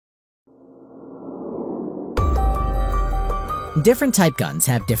Different type guns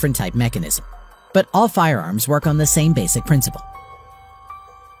have different type mechanism, but all firearms work on the same basic principle.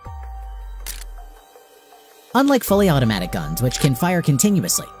 Unlike fully automatic guns, which can fire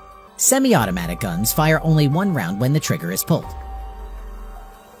continuously, semi-automatic guns fire only one round when the trigger is pulled.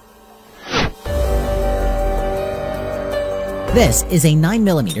 This is a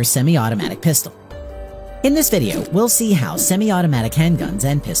 9mm semi-automatic pistol. In this video, we'll see how semi-automatic handguns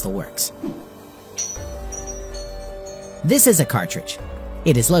and pistol works. This is a cartridge.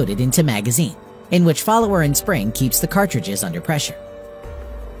 It is loaded into magazine, in which follower and spring keeps the cartridges under pressure.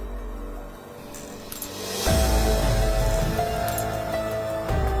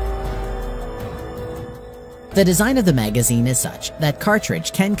 The design of the magazine is such that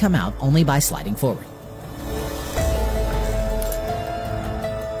cartridge can come out only by sliding forward.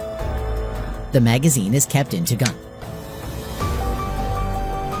 The magazine is kept into gun.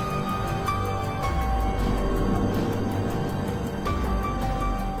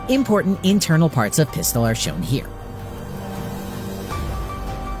 Important internal parts of pistol are shown here.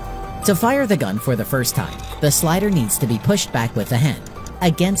 To fire the gun for the first time, the slider needs to be pushed back with the hand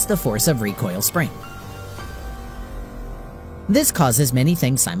against the force of recoil spring. This causes many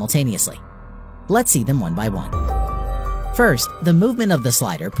things simultaneously. Let's see them one by one. First, the movement of the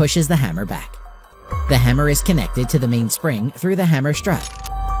slider pushes the hammer back. The hammer is connected to the main spring through the hammer strut,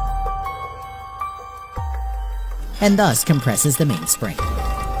 and thus compresses the main spring.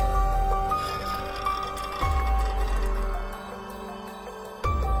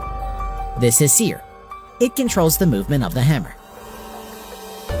 This is sear. It controls the movement of the hammer.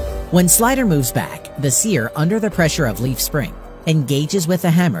 When slider moves back, the sear under the pressure of leaf spring engages with the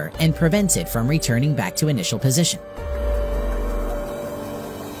hammer and prevents it from returning back to initial position.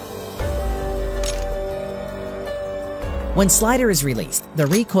 When slider is released, the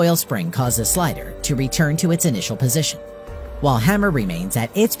recoil spring causes slider to return to its initial position, while hammer remains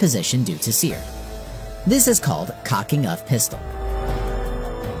at its position due to sear. This is called cocking of pistol.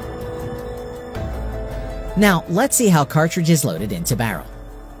 Now, let's see how cartridge is loaded into barrel.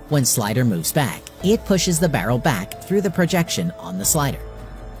 When slider moves back, it pushes the barrel back through the projection on the slider.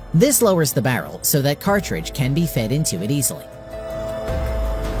 This lowers the barrel so that cartridge can be fed into it easily.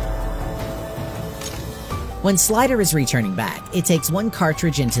 When slider is returning back, it takes one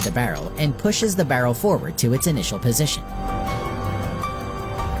cartridge into the barrel and pushes the barrel forward to its initial position.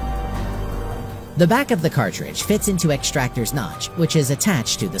 The back of the cartridge fits into extractor's notch, which is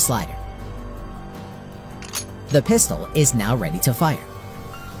attached to the slider. The pistol is now ready to fire.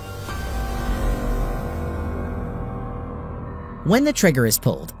 When the trigger is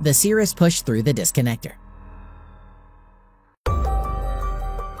pulled, the sear is pushed through the disconnector.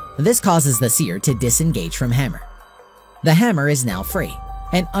 This causes the sear to disengage from hammer. The hammer is now free,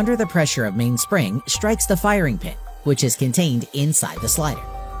 and under the pressure of main spring strikes the firing pin, which is contained inside the slider.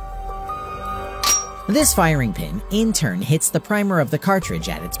 This firing pin, in turn, hits the primer of the cartridge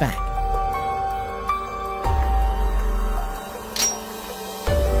at its back.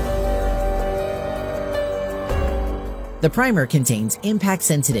 The primer contains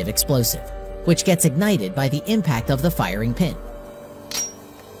impact-sensitive explosive, which gets ignited by the impact of the firing pin.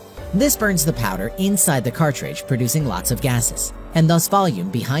 This burns the powder inside the cartridge, producing lots of gases, and thus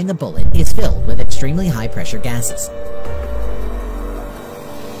volume behind the bullet is filled with extremely high-pressure gases.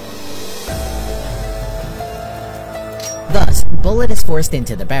 Thus, bullet is forced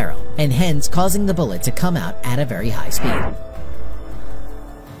into the barrel, and hence causing the bullet to come out at a very high speed.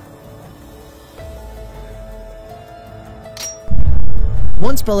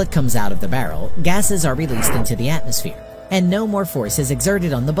 Once bullet comes out of the barrel, gases are released into the atmosphere, and no more force is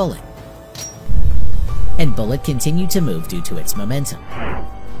exerted on the bullet, and bullet continue to move due to its momentum.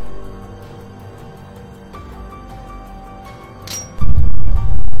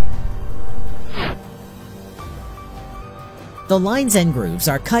 The lines and grooves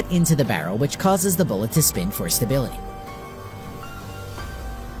are cut into the barrel, which causes the bullet to spin for stability.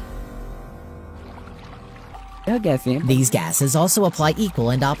 These gases also apply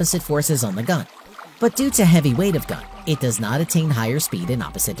equal and opposite forces on the gun, but due to heavy weight of gun, it does not attain higher speed in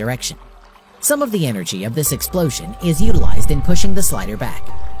opposite direction. Some of the energy of this explosion is utilized in pushing the slider back.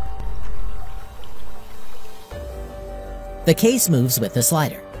 The case moves with the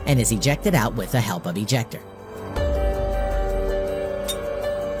slider and is ejected out with the help of ejector.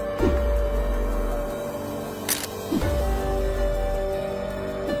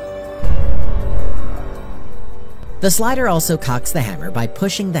 The slider also cocks the hammer by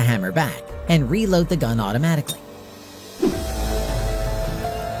pushing the hammer back and reload the gun automatically.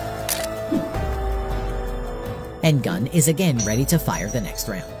 And gun is again ready to fire the next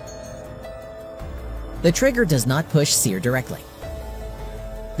round. The trigger does not push sear directly.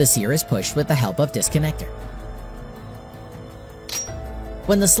 The sear is pushed with the help of disconnector.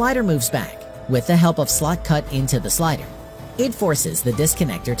 When the slider moves back, with the help of slot cut into the slider, it forces the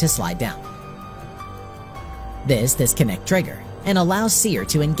disconnector to slide down. This disconnect trigger and allows sear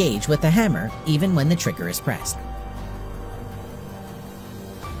to engage with the hammer even when the trigger is pressed.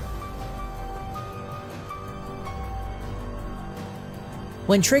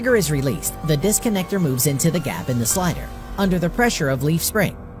 When trigger is released, the disconnector moves into the gap in the slider under the pressure of leaf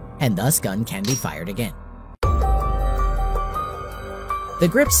spring, and thus gun can be fired again. The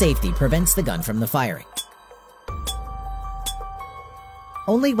grip safety prevents the gun from the firing.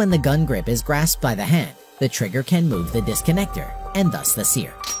 Only when the gun grip is grasped by the hand, the trigger can move the disconnector, and thus the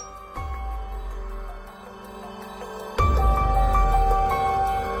sear.